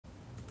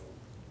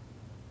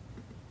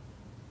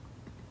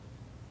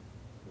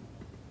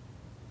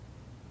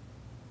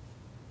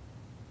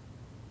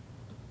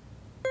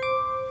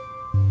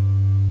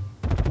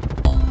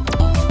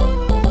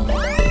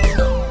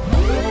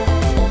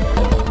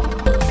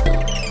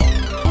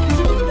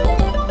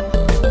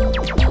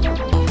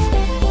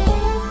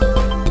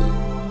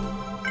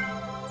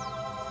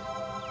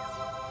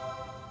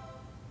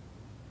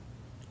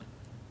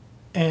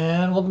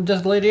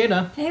desk,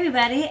 Ladyada. Hey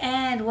everybody,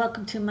 and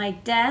welcome to my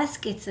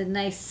desk. It's a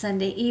nice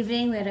Sunday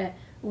evening. We had a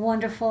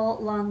wonderful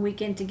long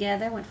weekend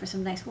together. Went for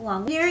some nice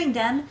long hearing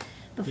done.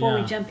 Before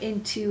we jump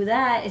into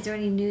that, is there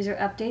any news or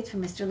updates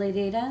from Mr.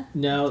 Ladyada?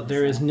 No,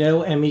 there is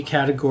no Emmy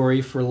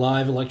category for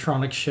live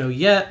electronics show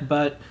yet,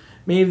 but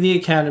maybe the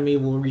Academy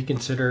will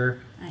reconsider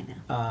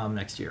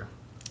next year.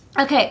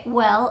 Okay,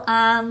 well,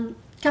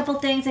 couple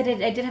things. I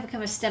did have a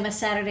kind of STEMMA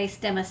Saturday,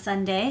 STEMMA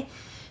Sunday.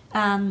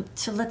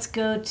 So let's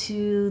go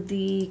to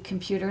the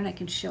computer and I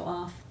can show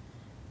off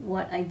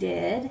what I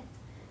did.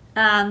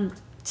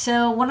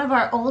 So one of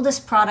our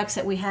oldest products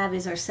that we have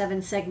is our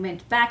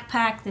 7-segment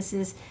backpack. This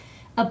is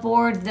a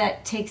board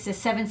that takes a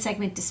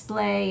 7-segment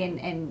display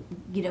and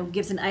you know,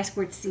 gives an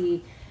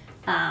I2C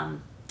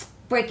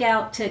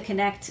breakout to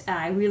connect.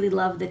 I really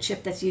love the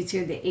chip that's used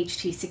here, the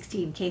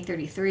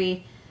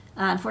HT16K33.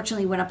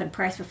 Unfortunately, it went up in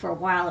price for a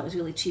while. It was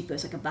really cheap. It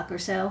was like $1 or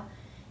so.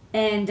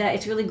 And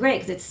it's really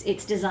great because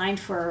it's designed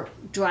for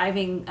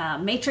driving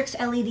matrix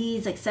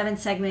LEDs, like 7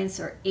 segments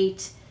or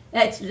 8.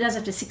 It does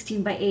up to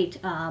 16 by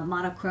 8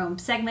 monochrome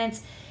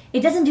segments. It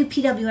doesn't do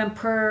PWM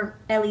per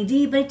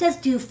LED, but it does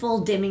do full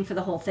dimming for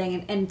the whole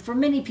thing. And for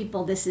many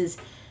people, this is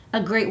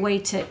a great way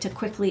to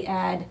quickly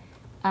add,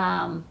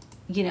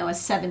 you know, a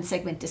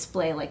 7-segment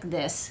display like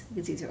this,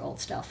 because these are old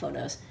style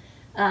photos.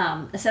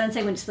 A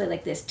 7-segment display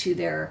like this to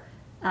their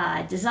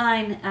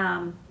design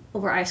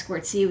over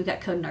I2C. We've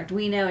got code in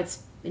Arduino.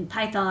 It's in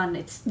Python.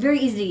 It's very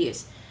easy to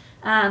use.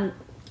 And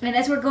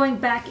as we're going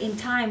back in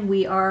time,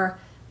 we are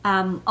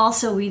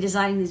also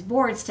redesigning these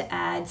boards to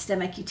add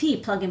STEMMA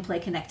QT, plug-and-play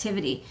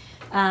connectivity.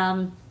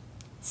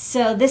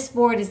 So this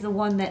board is the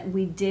one that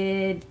we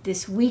did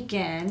this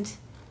weekend.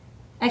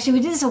 Actually,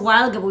 we did this a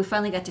while ago, but we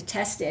finally got to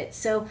test it.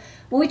 So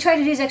what we try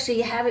to do is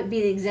actually have it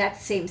be the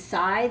exact same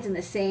size and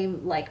the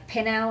same like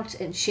pinout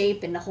and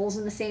shape and the holes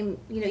in the same,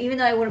 you know, even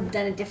though I would have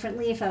done it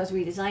differently if I was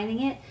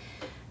redesigning it.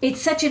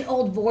 It's such an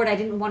old board, I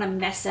didn't want to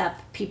mess up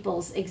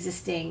people's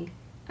existing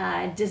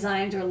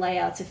designs or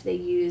layouts if they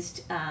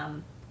used,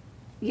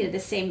 you know, the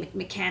same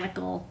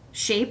mechanical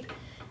shape.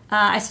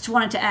 I just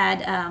wanted to add,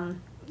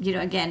 you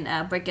know, again,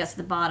 breakouts at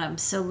the bottom.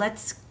 So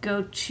let's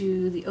go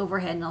to the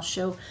overhead and I'll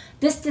show.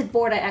 This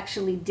board I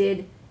actually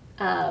did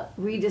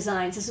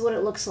redesign. This is what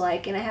it looks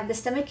like. And I have the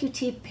STEMMA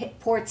QT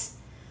ports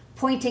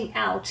pointing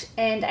out.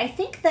 And I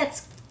think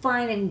that's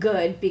fine and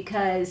good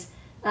because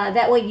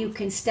that way you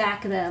can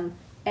stack them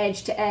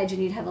edge to edge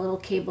and you'd have a little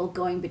cable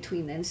going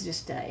between them. It's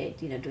just,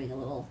 you know, doing a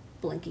little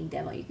blinking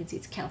demo. You can see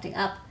it's counting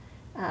up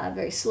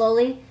very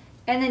slowly.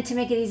 And then to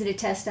make it easy to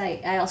test,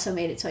 I also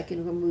made it so I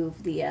can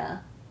remove the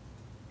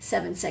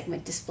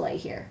 7-segment display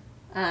here.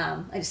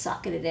 I just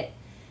socketed it.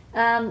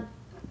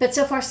 But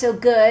so far so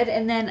good.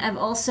 And then I've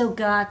also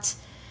got,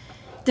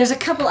 there's a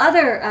couple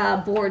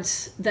other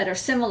boards that are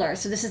similar.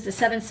 So this is the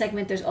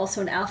 7-segment. There's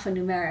also an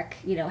alphanumeric,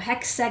 you know,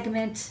 hex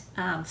segment,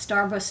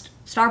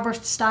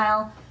 starburst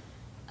style.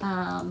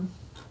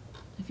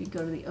 If you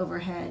go to the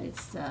overhead,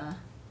 it's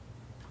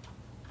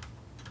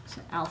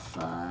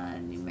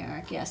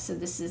alphanumeric. Yes, so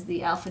this is the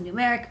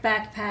alphanumeric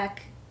backpack.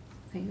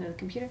 Can you go to the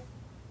computer?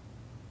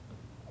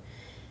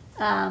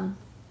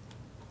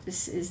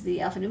 This is the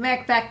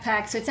alphanumeric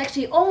backpack. So it's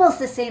actually almost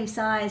the same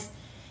size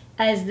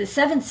as the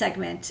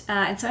 7-segment.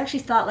 And so I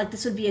actually thought like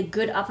this would be a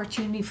good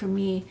opportunity for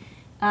me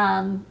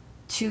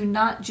to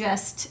not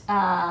just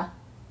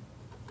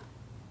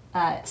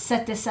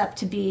set this up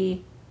to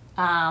be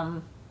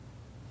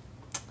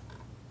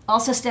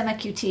also STEMMA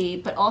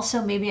QT, but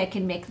also maybe I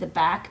can make the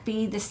back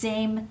be the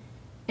same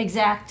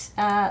exact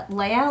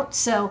layout.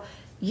 So,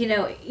 you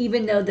know,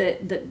 even though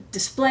the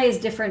display is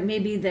different,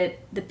 maybe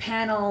the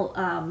panel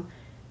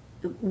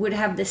would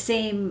have the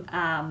same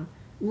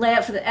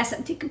layout for the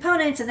SMT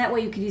components, and that way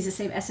you could use the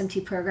same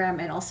SMT program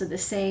and also the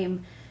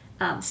same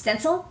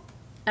stencil,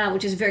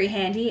 which is very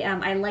handy.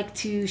 I like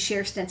to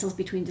share stencils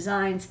between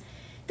designs.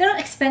 They're not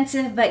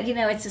expensive, but, you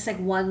know, it's just like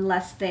one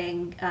less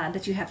thing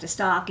that you have to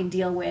stock and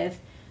deal with.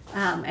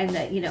 And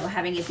that, you know,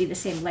 having it be the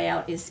same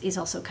layout is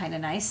also kind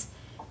of nice.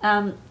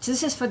 So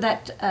this is for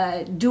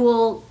that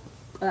dual,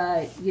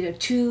 you know,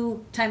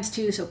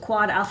 2x2, so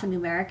quad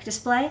alphanumeric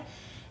display.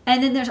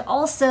 And then there's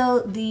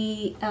also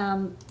the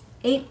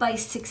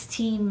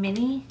 8x16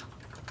 mini,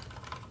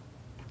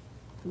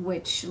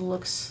 which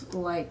looks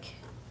like,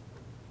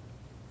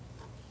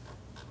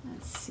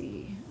 let's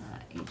see,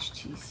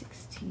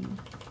 HT16.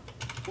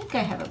 I think I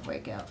have a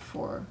breakout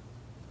for,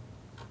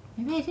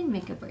 maybe I didn't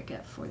make a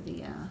breakout for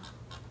the,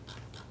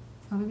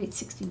 or maybe it's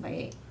 16 by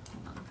 8.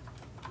 Hold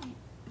on.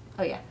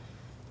 Oh yeah.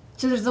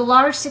 So there's the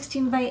large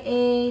 16 by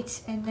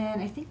 8, and then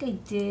I think I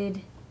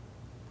did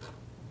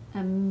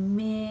a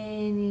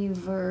mini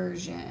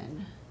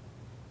version.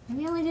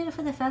 Maybe I only did it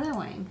for the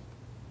Featherwing.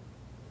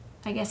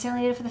 I guess I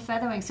only did it for the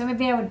Featherwing. So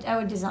maybe I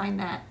would design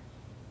that.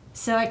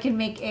 So I could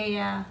make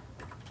a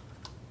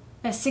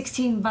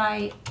 16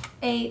 by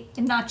 8,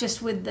 and not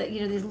just with the,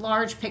 you know, these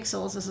large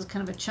pixels. This is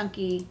kind of a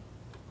chunky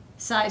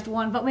sized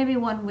one, but maybe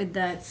one with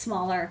the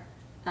smaller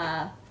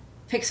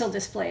pixel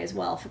display as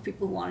well for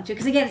people who wanted to.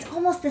 Because again, it's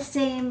almost the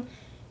same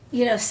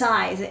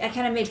size. I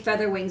kind of made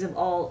feather wings of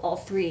all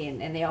three,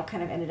 and they all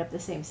kind of ended up the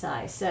same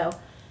size. So,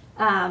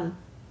 so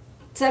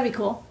that'd be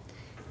cool.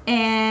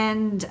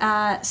 And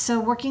so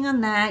working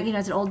on that,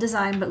 it's an old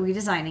design, but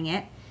redesigning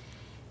it.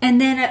 And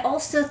then I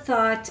also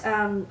thought,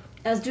 I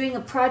was doing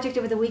a project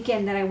over the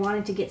weekend that I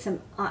wanted to get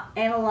some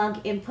analog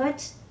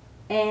input.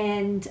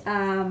 And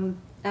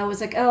I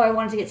was like, I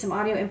wanted to get some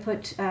audio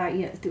input,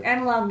 through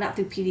analog, not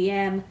through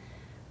PDM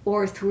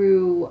or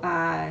through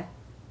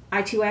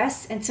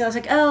I2S. And so I was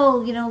like,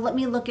 let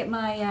me look at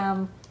my,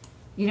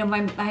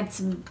 I had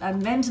some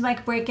MEMS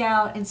mic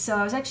breakout. And so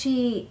I was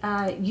actually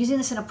using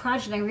this in a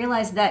project, and I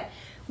realized that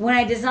when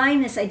I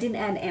designed this, I didn't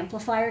add an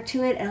amplifier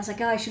to it, and I was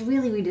like, I should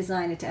really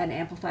redesign it to add an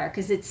amplifier,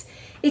 because it's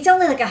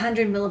only like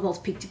 100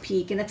 millivolts peak to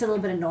peak, and that's a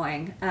little bit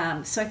annoying.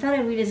 So I thought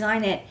I'd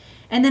redesign it,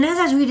 and then as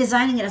I was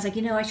redesigning it, I was like,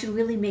 I should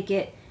really make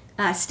it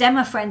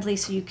STEMMA friendly,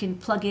 so you can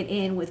plug it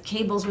in with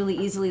cables really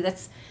easily.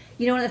 That's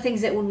one of the things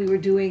that when we were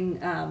doing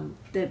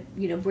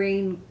the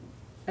brain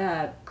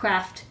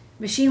craft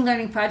machine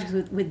learning project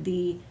with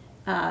the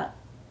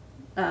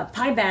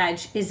Pi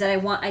badge, is that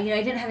I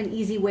didn't have an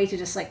easy way to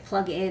just like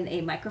plug in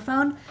a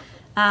microphone.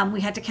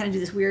 We had to kind of do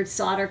this weird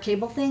solder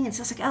cable thing, and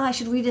so I was like, I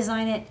should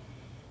redesign it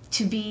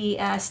to be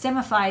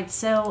STEMmified.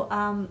 So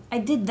I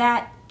did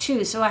that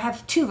too. So I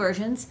have two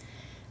versions.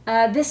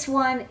 This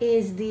one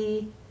is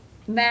the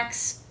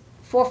Max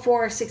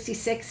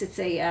 4466. It's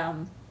a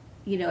an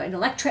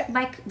electret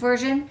mic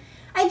version.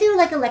 I do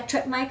like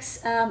electret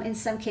mics in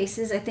some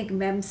cases. I think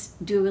MEMS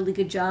do a really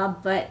good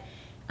job, but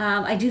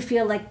I do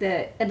feel like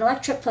an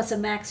electret plus a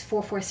Max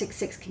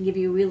 4466 can give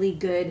you really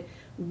good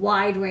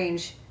wide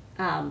range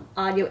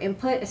audio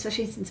input,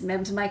 especially since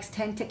MEMS mics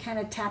tend to kind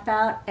of tap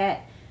out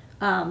at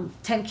 10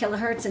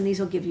 kilohertz, and these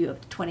will give you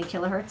up to 20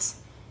 kilohertz.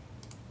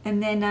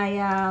 And then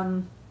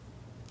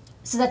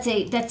so that's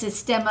a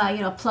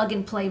STEMMA, plug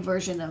and play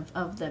version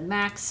of the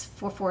Max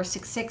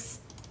 4466.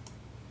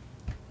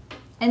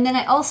 And then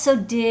I also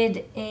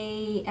did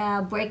a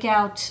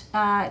breakout.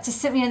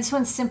 This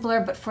one's simpler,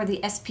 but for the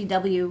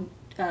SPW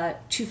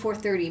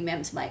 2430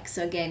 MEMS mic.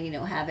 So again,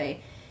 have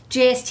a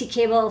JST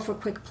cable for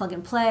quick plug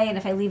and play, and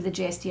if I leave the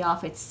JST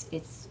off, it's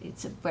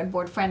a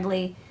breadboard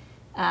friendly.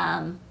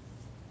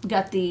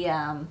 Got the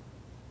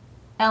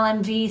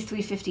LMV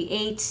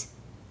 358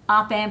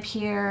 op amp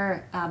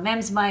here,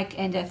 MEMS mic,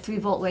 and a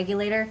 3-volt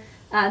regulator.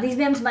 These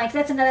MEMS mics,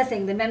 that's another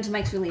thing. The MEMS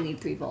mics really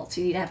need 3 volts.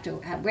 You need to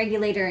have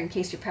regulator in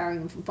case you're powering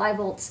them from 5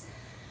 volts.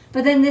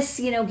 But then this,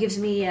 gives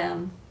me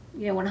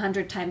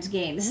 100 times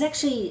gain. This is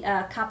actually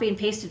copy and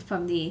pasted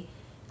from the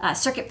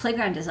Circuit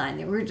Playground design.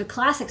 The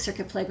classic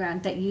Circuit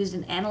Playground that used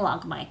an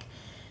analog mic,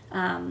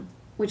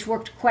 which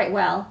worked quite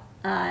well.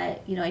 I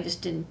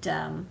just didn't.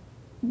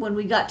 When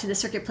we got to the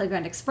Circuit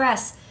Playground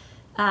Express,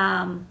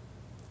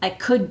 I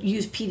could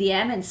use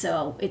PDM, and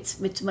so it's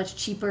much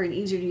cheaper and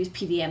easier to use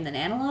PDM than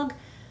analog.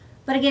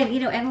 But again,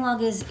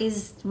 analog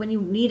is when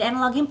you need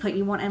analog input,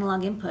 you want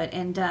analog input,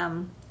 and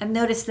I've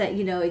noticed that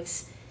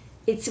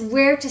it's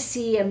rare to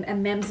see a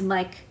MEMS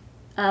mic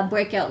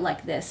breakout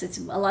like this.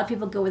 A lot of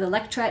people go with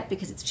electret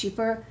because it's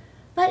cheaper,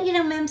 but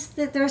MEMS,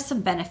 there are some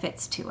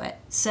benefits to it.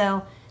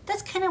 So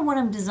that's kind of what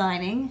I'm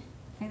designing.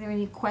 Are there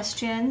any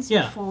questions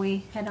before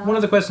we head on? One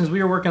of the questions,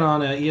 we were working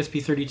on a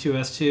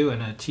ESP32S2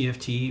 and a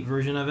TFT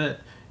version of it.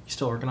 You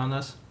still working on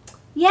this?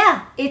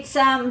 Yeah, it's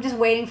I'm just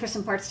waiting for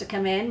some parts to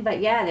come in, but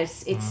yeah,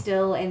 it's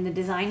still in the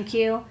design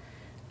queue.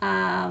 We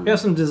have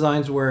some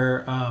designs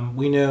where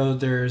we know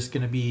there's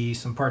going to be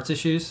some parts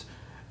issues,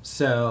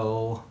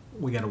 so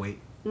we got to wait.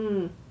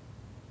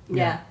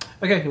 Yeah.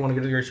 Okay, you want to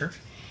go to your search?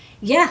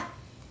 Yeah.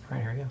 All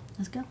right, here we go.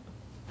 Let's go.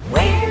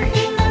 Where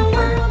in the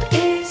world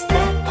is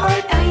that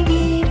part I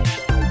need?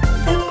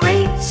 The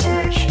Great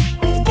Search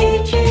with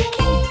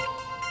DigiKey.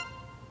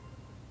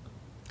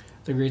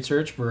 The Great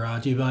Search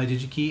brought to you by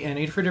DigiKey and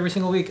Adafruit every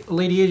single week.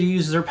 Ladyada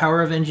uses her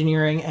power of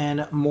engineering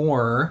and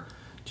more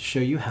to show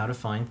you how to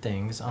find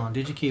things on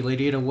DigiKey.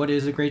 Ladyada, what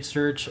is the Great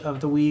Search of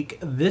the week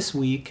this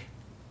week?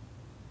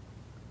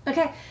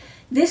 Okay.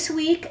 This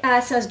week, so I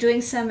was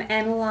doing some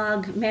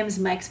analog MEMS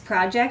mics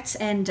projects,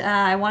 and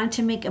I wanted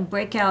to make a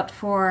breakout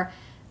for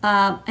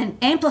an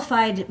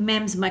amplified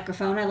MEMS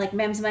microphone. I like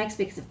MEMS mics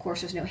because, of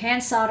course, there's no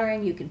hand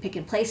soldering. You can pick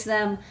and place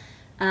them.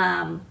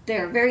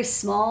 They're very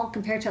small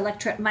compared to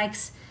electret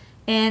mics,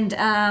 and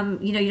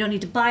you don't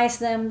need to bias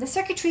them. The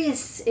circuitry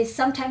is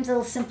sometimes a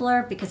little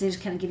simpler because they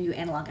just kind of give you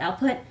analog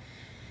output.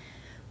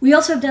 We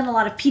also have done a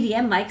lot of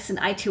PDM mics and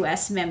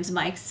I2S MEMS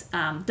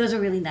mics. Those are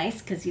really nice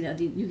because you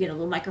get a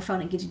little microphone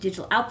and gives you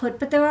digital output.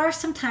 But there are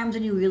some times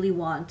when you really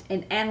want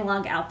an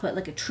analog output,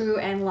 like a true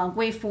analog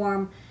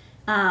waveform.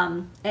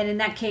 And in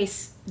that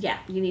case, yeah,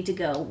 you need to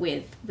go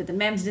with the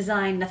MEMS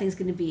design. Nothing's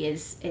going to be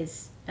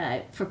as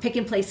for pick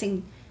and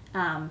placing.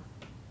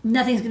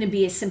 Nothing's going to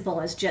be as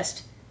simple as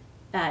just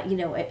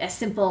a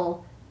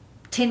simple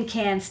tin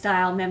can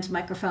style MEMS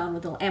microphone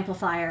with a little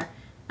amplifier.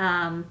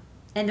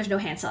 And there's no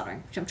hand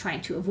soldering, which I'm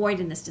trying to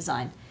avoid in this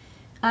design.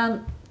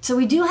 So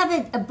we do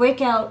have a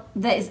breakout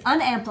that is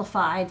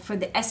unamplified for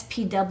the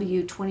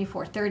SPW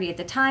 2430. At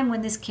the time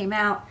when this came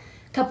out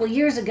a couple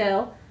years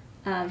ago,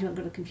 Do you want to go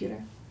to the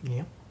computer?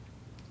 Yeah.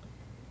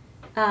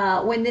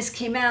 When this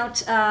came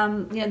out,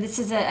 this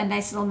is a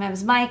nice little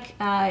MEMS mic.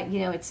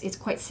 It's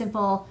quite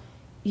simple.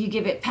 You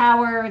give it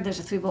power, there's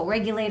a 3-volt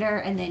regulator,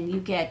 and then you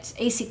get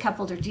AC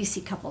coupled or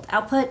DC coupled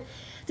output.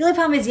 The only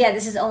problem is,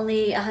 this is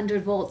only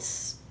 100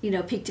 volts,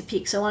 peak to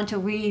peak. So I wanted to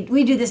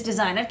redo this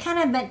design. I've kind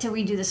of meant to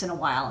redo this in a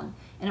while,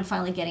 and I'm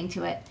finally getting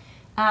to it.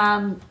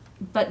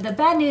 But the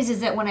bad news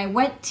is that when I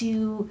went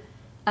to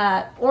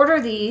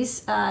order these,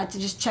 to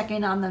just check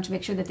in on them to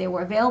make sure that they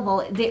were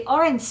available, they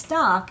are in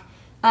stock,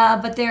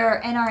 but they're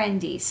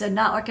NRND, so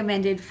not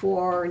recommended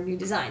for new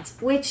designs,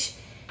 which...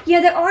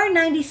 there are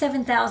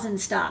 97,000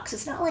 stocks.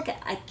 It's not like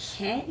I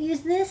can't use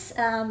this.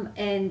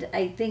 And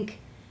I think,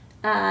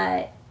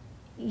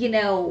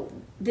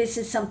 this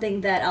is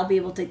something that I'll be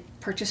able to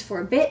purchase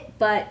for a bit.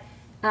 But,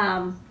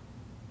 I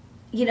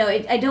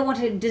don't want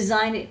to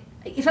design it.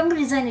 If I'm going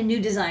to design a new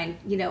design,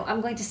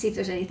 I'm going to see if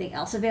there's anything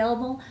else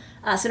available.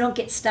 So don't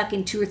get stuck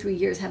in 2 or 3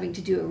 years having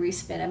to do a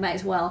respin. I might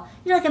as well,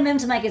 like a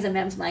MEMS mic is a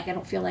MEMS mic. I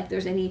don't feel like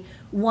there's any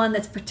one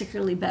that's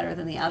particularly better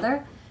than the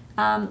other.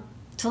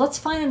 So let's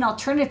find an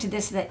alternative to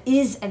this that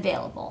is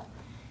available.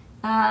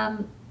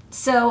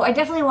 So I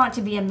definitely want it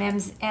to be a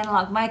MEMS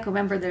analog mic.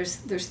 Remember,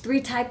 there's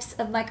 3 types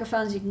of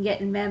microphones you can get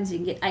in MEMS. You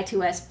can get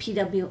I2S,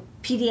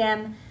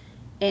 PDM,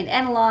 and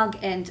analog.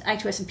 And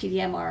I2S and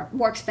PDM are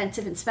more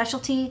expensive in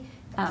specialty.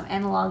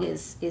 Analog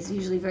is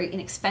usually very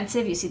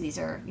inexpensive. You see these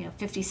are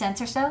 50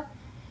 cents or so.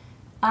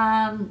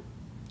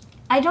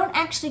 I don't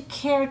actually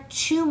care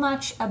too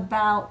much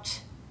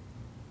about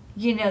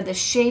the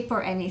shape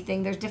or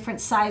anything. There's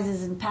different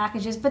sizes and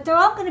packages, but they're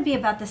all going to be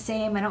about the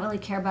same. I don't really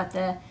care about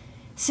the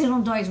signal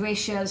noise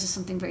ratios. Is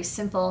something very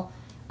simple.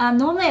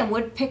 Normally I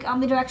would pick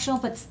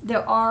omnidirectional, but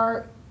there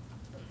are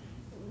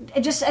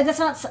that's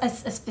not a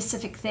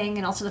specific thing,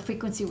 and also the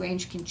frequency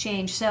range can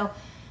change. So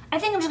I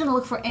think I'm just going to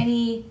look for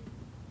any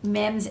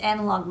MEMS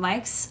analog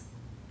mics,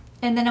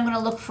 and then I'm going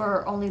to look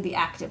for only the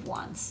active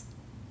ones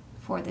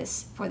for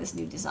this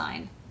new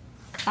design.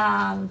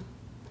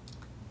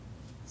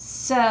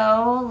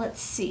 So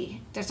let's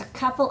see. There's a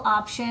couple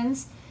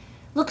options.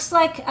 Looks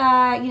like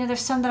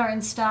there's some that are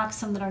in stock,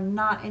 some that are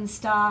not in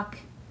stock.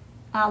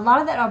 A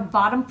lot of that are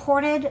bottom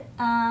ported.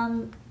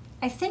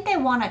 I think I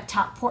want a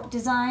top port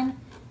design.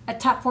 A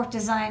top port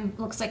design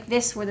looks like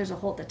this, where there's a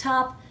hole at the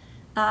top.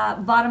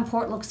 Bottom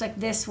port looks like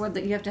this, where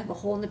you have to have a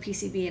hole in the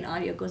PCB and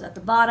audio goes at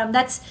the bottom.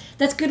 That's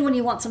good when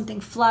you want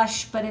something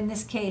flush, but in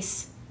this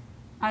case,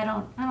 I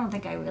don't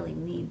think I really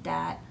need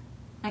that.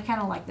 I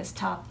kind of like this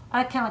top.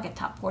 I kind of like a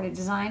top ported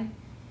design.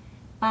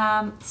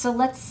 So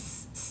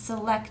let's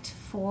select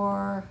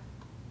for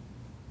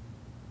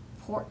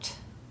port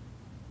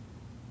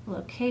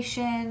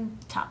location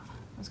top.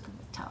 Let's go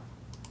with top.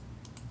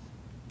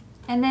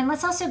 And then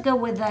let's also go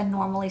with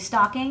normally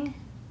stocking.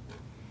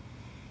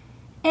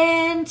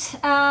 And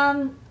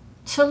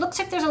so it looks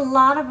like there's a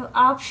lot of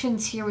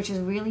options here, which is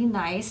really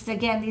nice.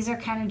 Again, these are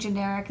kind of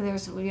generic.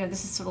 There's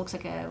this is sort of looks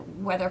like a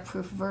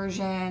weatherproof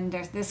version.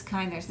 There's this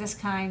kind. There's this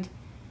kind.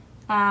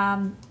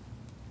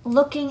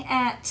 Looking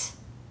at,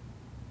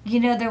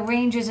 the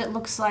ranges, it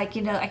looks like,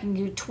 I can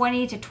do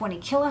 20 to 20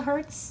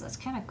 kilohertz. That's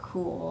kind of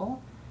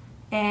cool.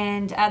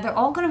 And they're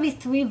all going to be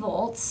 3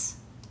 volts.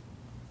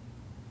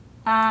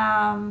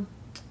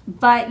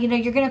 But,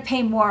 you're going to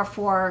pay more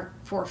for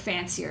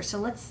fancier. So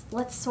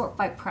let's sort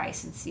by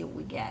price and see what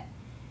we get.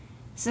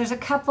 So there's a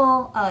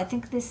couple. Oh, I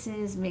think this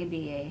is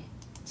maybe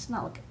let's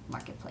not look at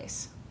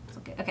marketplace. Let's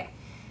look at, okay.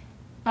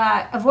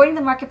 Avoiding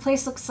the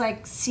marketplace looks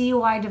like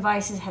CUI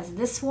Devices has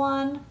this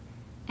one,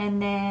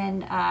 and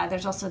then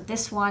there's also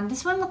this one.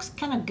 This one looks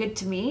kind of good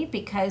to me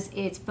because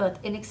it's both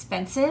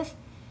inexpensive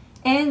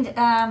and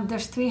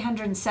there's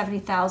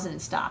 370,000 in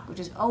stock, which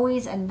is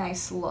always a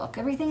nice look.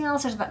 Everything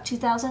else, there's about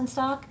 2,000 in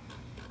stock.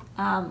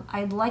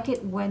 I like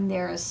it when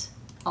there's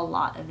a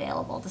lot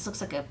available. This looks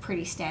like a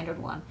pretty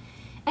standard one.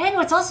 And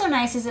what's also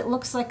nice is it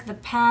looks like the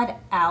pad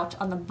out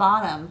on the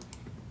bottom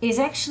is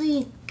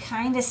actually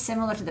kind of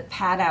similar to the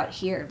pad out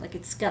here. Like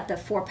it's got the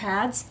 4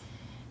 pads,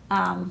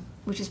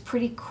 which is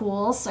pretty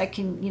cool. So I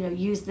can,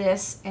 use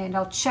this, and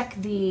I'll check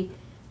the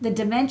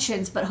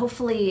dimensions, but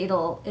hopefully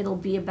it'll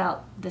be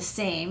about the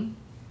same.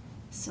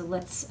 So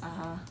let's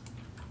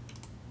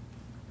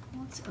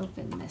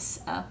open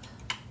this up.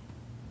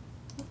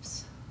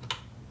 Oops.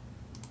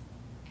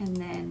 And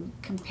then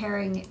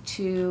comparing it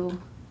to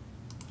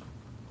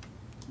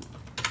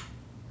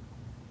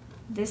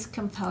this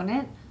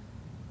component.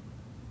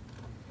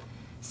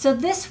 So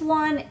this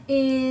one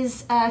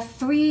is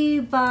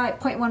 3.1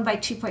 by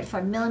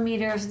 2.5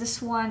 millimeters.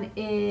 This one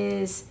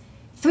is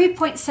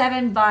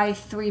 3.7 by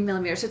 3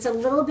 millimeters. So it's a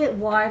little bit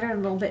wider and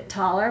a little bit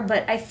taller,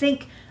 but I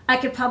think I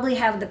could probably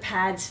have the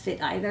pads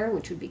fit either,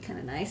 which would be kind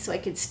of nice. So I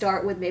could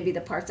start with maybe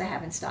the parts I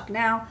have in stock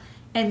now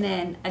and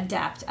then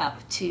adapt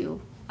up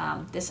to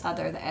this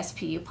other, the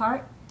SPU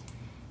part.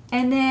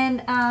 And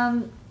then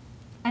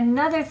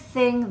another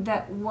thing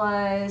that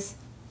was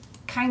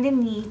kind of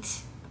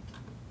neat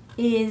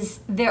is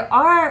there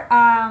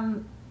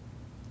are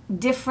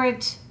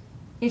different,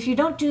 if you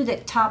don't do the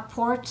top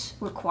port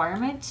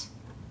requirement,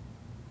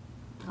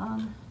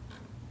 on.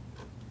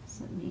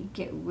 So let me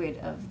get rid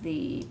of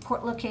the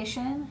port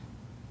location.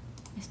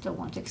 I still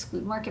want to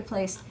exclude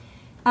marketplace.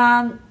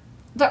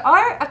 There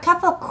are a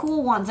couple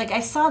cool ones. Like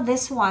I saw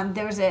this one.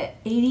 There's a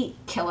 80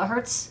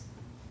 kilohertz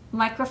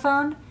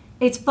microphone.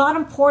 It's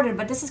bottom ported,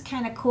 but this is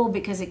kind of cool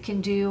because it can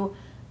do,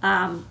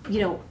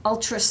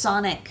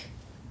 ultrasonic,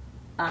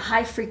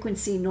 high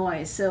frequency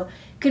noise. So it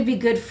could be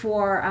good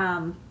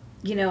for,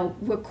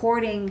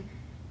 recording.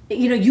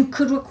 You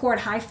could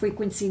record high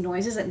frequency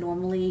noises that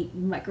normally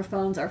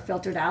microphones are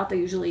filtered out. They're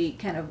usually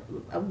kind of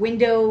a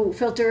window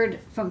filtered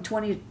from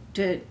 20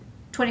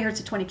 hertz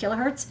to 20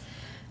 kilohertz.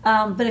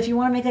 But if you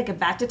want to make like a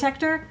bat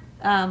detector,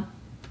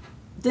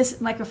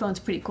 this microphone's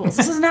pretty cool. So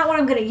this is not what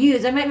I'm going to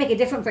use. I might make a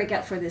different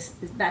breakout for this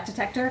bat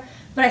detector,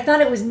 but I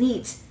thought it was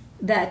neat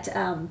that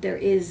there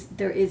is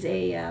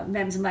a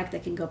MEMS mic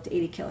that can go up to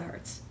 80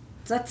 kilohertz.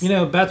 So that's,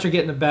 bats are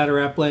getting a bad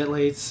rap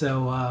lately,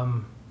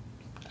 so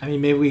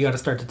maybe we got to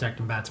start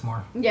detecting bats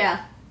more.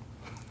 yeah.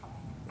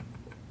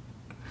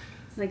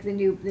 It's like the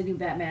new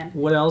Batman.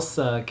 What else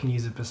can you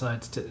use it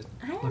besides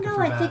I don't looking know.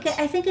 for I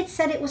bats? think it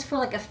said it was for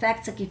like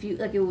effects, like if you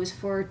it was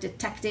for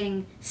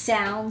detecting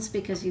sounds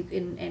because you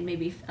and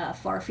maybe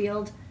far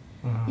field.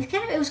 Mm-hmm.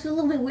 It was a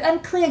little bit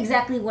unclear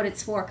exactly what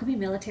it's for. It could be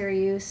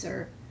military use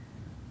or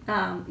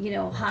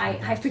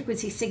high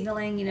frequency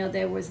signaling.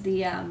 There was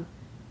the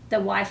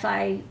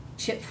Wi-Fi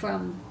chip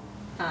from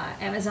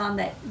Amazon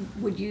that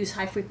would use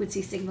high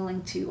frequency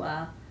signaling to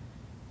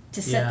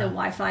set the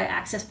Wi-Fi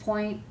access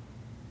point.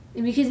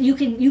 Because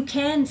you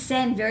can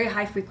send very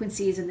high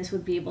frequencies, and this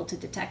would be able to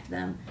detect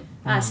them.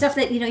 Stuff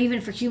that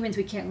even for humans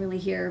we can't really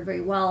hear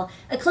very well.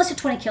 Close to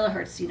 20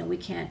 kilohertz, we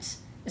can't.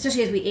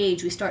 Especially as we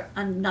age, we start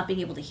not being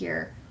able to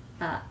hear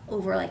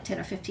over like 10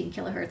 or 15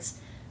 kilohertz.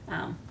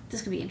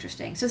 This could be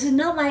interesting. So this is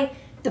not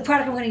the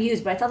product I'm going to use,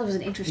 but I thought it was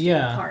an interesting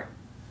part.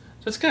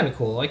 So it's kind of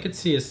cool. I could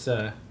see us.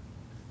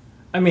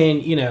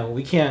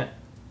 We can't.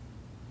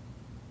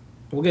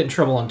 We'll get in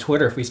trouble on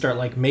Twitter if we start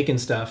like making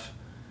stuff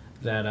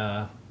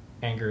that.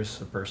 Angers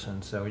a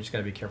person, so we just got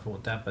to be careful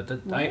with that. But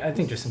I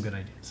think there's some good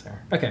ideas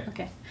there. Okay. All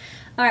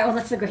right. Well,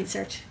 that's a great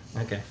search.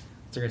 Okay.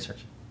 It's a great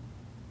search.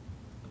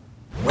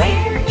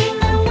 Where in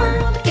the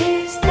world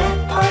is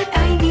that part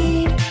I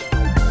need?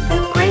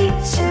 The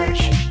great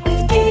search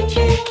with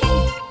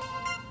DigiKey.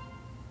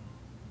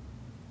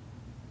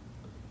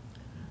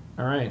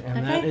 All right,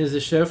 and that is the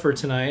show for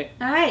tonight.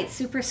 All right.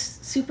 Super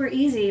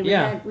easy.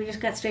 We just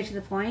got straight to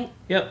the point.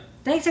 Yep.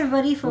 Thanks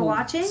everybody for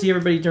watching. See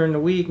everybody during the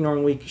week.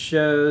 Normal week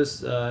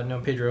shows.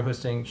 No Pedro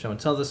hosting show and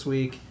tell this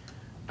week.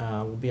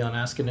 We'll be on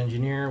Ask an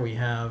Engineer. We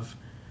have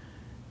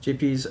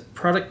JP's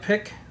product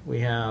pick.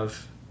 We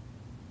have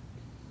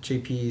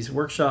JP's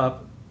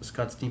workshop,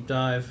 Scott's deep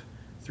dive,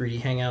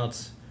 3D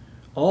hangouts,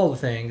 all the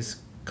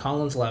things,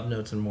 Colin's lab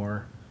notes and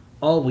more,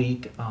 all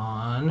week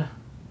on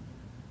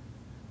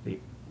the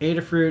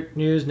Adafruit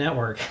News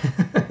Network.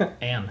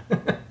 Thanks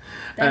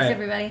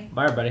everybody.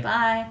 Bye everybody.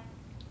 Bye.